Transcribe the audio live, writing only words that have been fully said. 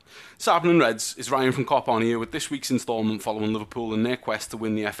Sabin and Reds is Ryan from Cop On here with this week's instalment following Liverpool in their quest to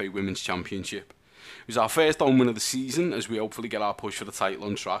win the FA Women's Championship. It was our first home win of the season as we hopefully get our push for the title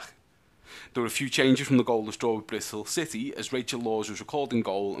on track. There were a few changes from the goalless draw with Bristol City as Rachel Laws was recalled in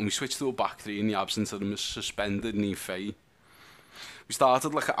goal and we switched to a back three in the absence of the suspended Niamh Faye. We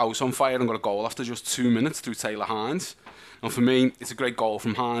started like a house on fire and got a goal after just 2 minutes through Taylor Hines. And for me, it's a great goal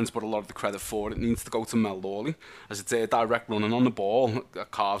from Hines, but a lot of the credit for it needs to go to Mel Lawley, as it's a direct running on the ball,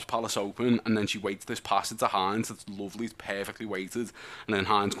 carves Palace open, and then she waits this pass into Hines. It's lovely, it's perfectly weighted, and then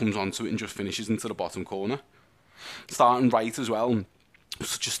Hines comes onto it and just finishes into the bottom corner. Starting right as well.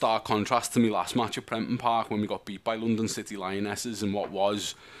 Such a stark contrast to me last match at Prenton Park when we got beat by London City Lionesses in what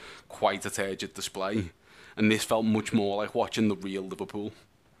was quite a turgid display. And this felt much more like watching the real Liverpool.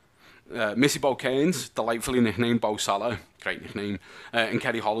 Missy Bo-Cairns, delightfully nicknamed Bo Salah, great nickname, and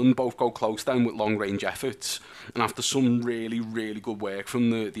Kerry Holland both go close then with long-range efforts. And after some really, really good work from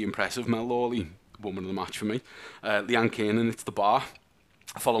the impressive Mel Lawley, woman of the match for me, Leanne Kiernan hits the bar,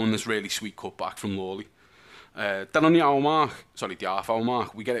 following this really sweet cutback from Lawley. Then on the half hour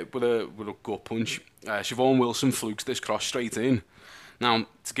mark, we get it with a gut punch. Siobhan Wilson flukes this cross straight in. Now,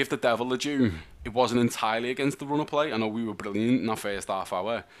 to give the devil a due, it wasn't entirely against the run of play. I know we were brilliant in our first half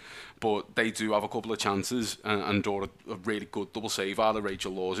hour, but they do have a couple of chances and draw a really good double save out of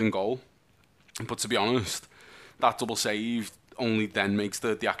Rachel Laws in goal. But to be honest, that double save only then makes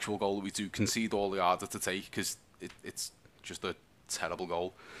the actual goal that we do concede all the harder to take, because it's just a terrible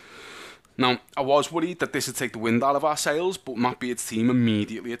goal. Now, I was worried that this would take the wind out of our sails, but Matt Beard's team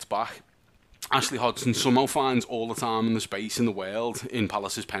immediately hits back. Ashley Hodgson somehow finds all the time and the space in the world in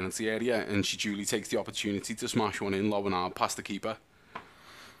Palace's penalty area, and she duly takes the opportunity to smash one in low and hard past the keeper.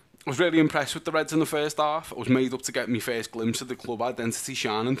 I was really impressed with the Reds in the first half. I was made up to get my first glimpse of the club identity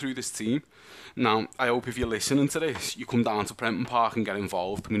shining through this team. Now, I hope if you're listening to this, you come down to Prenton Park and get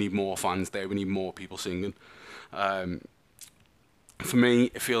involved. We need more fans there, we need more people singing. For me,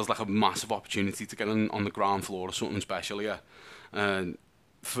 it feels like a massive opportunity to get on the ground floor or something special here.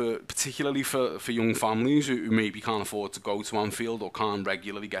 Particularly for young families who maybe can't afford to go to Anfield or can't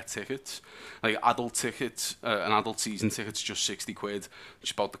regularly get tickets. Like adult tickets, an adult season ticket's just 60 quid,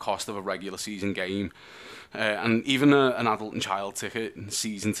 which is about the cost of a regular season game. And even an adult and child ticket,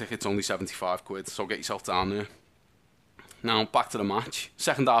 season ticket's only 75 quid, so get yourself down there. Now, back to the match.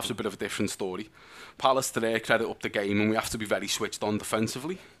 Second half's a bit of a different story. Palace, to their credit, up the game, and we have to be very switched on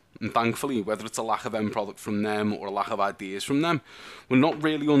defensively. And thankfully, whether it's a lack of end product from them or a lack of ideas from them, we're not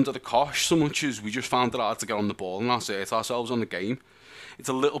really under the cosh so much as we just found it hard to get on the ball and assert ourselves on the game. It's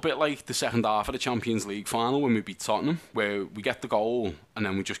a little bit like the second half of the Champions League final when we beat Tottenham, where we get the goal and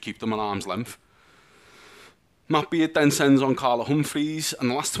then we just keep them at arm's length. Matt Beard then sends on Carla Humphreys, and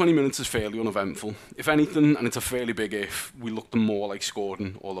the last 20 minutes is fairly uneventful. If anything, and it's a fairly big if, we looked more like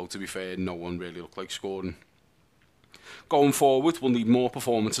scoring, although to be fair, no one really looked like scoring. Going forward, we'll need more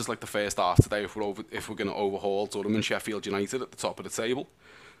performances like the first half today if we're going to overhaul Durham and Sheffield United at the top of the table.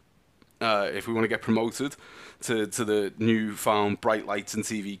 If we want to get promoted to the newfound bright lights and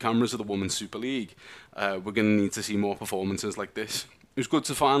TV cameras of the Women's Super League, we're going to need to see more performances like this. It was good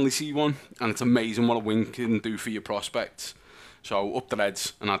to finally see one, and it's amazing what a win can do for your prospects. So up the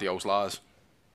Reds and adios, Lars.